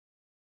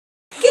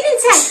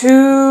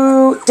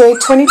Day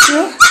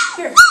 22.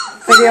 Here.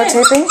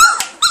 Videotaping.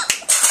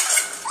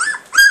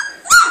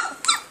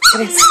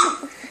 Get in.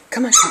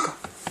 Come on, Coco.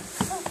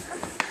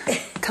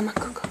 Come on,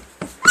 Coco.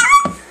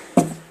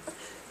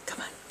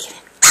 Come on, get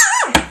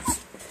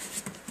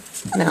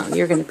in. No,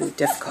 you're going to be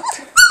difficult.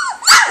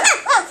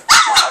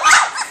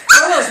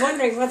 Rolo's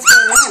wondering what's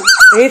going on.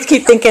 They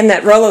keep thinking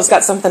that Rolo's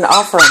got something to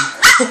offer him.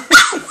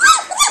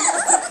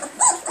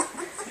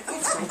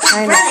 I'm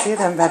trying to see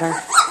them better.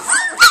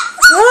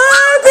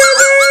 Hi,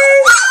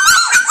 babies!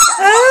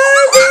 Hi,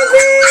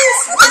 babies!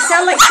 They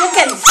sound like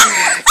chickens.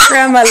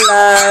 Grandma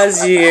loves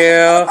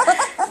you.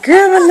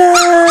 Grandma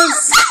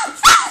loves.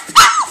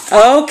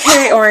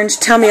 Okay, Orange,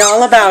 tell me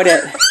all about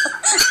it.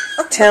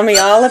 Tell me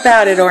all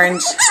about it,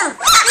 Orange.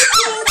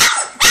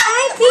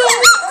 Hi,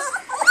 baby.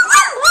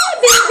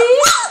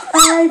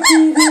 Hi,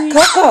 baby.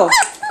 Coco.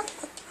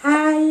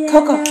 Hi,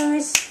 Coco.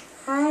 littles.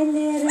 Hi,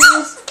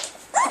 littles.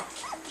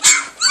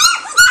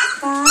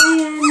 Hi,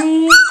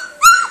 honey.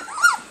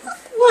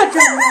 What the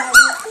matter?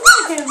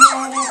 What the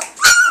matter?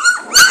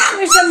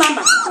 Where's the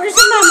mama? Where's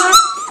the mama?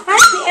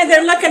 Hi, and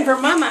they're looking for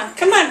mama.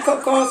 Come on,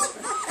 Cocos.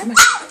 Come on.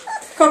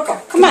 Coco,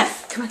 come on.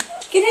 Come on.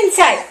 Get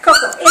inside.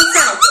 Coco,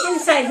 inside.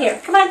 Inside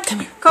here. Come on. Come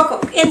here. Coco,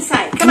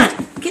 inside. Come on.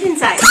 Get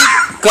inside.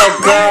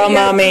 Good girl,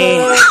 Mommy.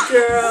 Good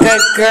girl.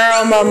 Good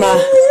girl,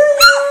 Mama.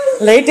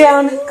 Lay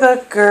down.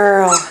 Good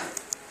girl.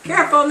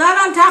 Careful, not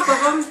on top of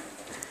them.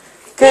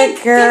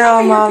 Good girl,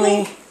 Pink,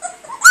 Mommy.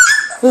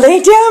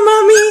 Lay down,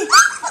 Mommy.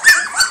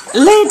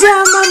 Lay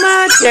down,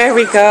 Mama. There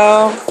we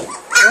go.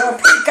 Oh,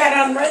 Pink got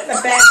on right in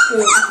the back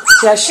boob.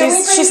 Yeah,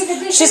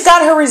 she's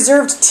got her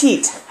reserved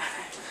teat.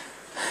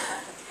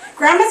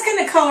 Grandma's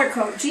going to color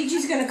code.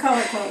 Gigi's going to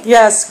color code.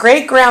 Yes,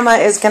 great grandma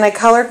is going to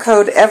color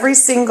code every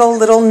single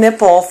little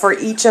nipple for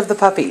each of the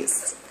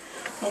puppies.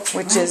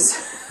 Which is,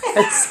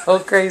 it's so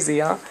crazy,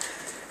 huh?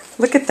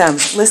 Look at them.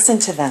 Listen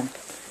to them.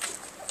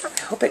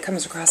 I hope it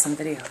comes across on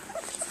video.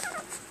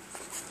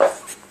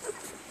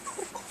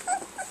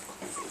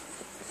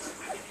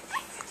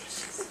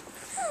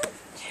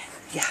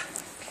 Yeah.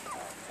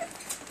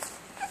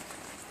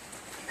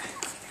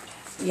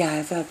 Yeah, I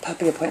have a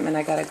puppy appointment.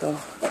 I gotta go.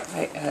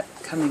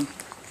 Coming.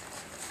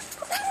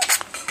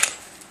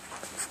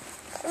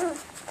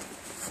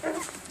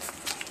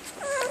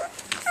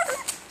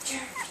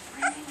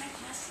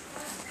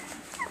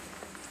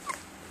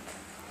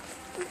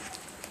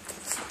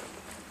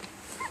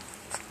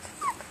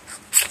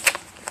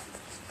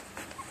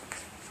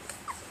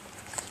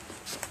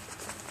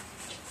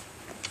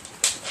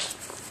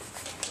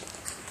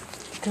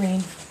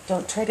 Green,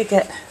 don't try to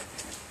get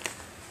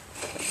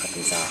the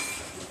puppies off.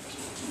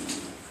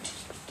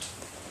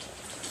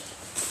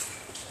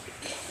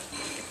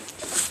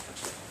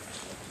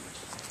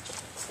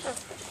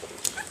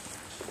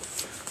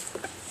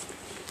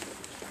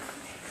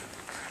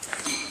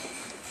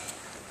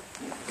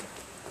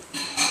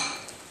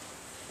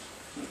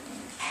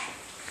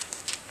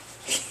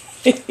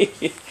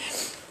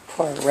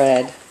 Poor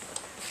Red.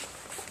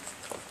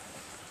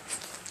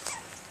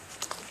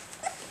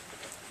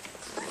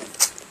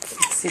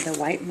 See the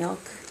white milk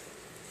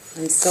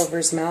on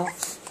Silver's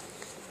mouth?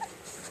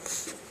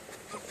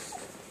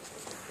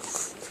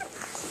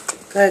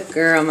 Good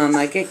girl,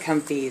 Mama. Get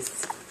comfies.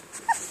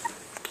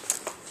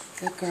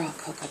 Good girl,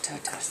 Coco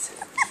Totos.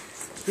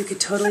 You could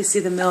totally see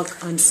the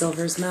milk on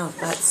Silver's mouth.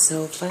 That's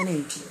so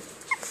funny.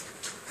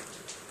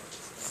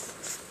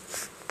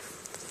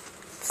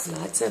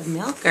 Lots of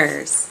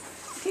milkers.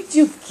 Did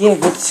you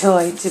give a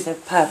toy to the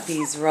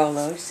puppies,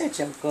 Rolo? Such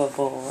a good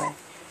boy.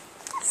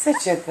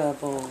 Such a good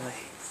boy.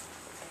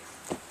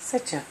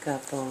 Such a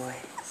good boy.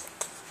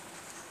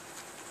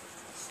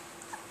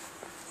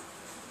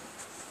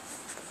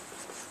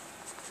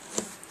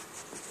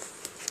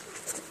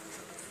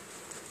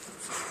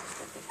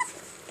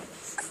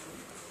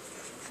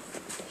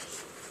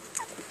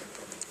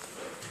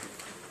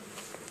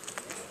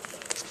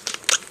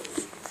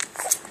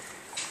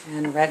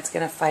 And Red's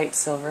going to fight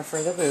Silver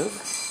for the boob.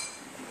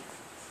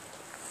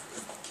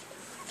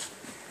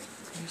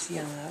 There's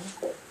Yellow.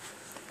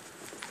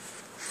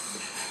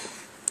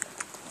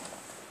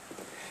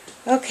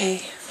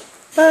 Okay,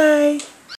 bye.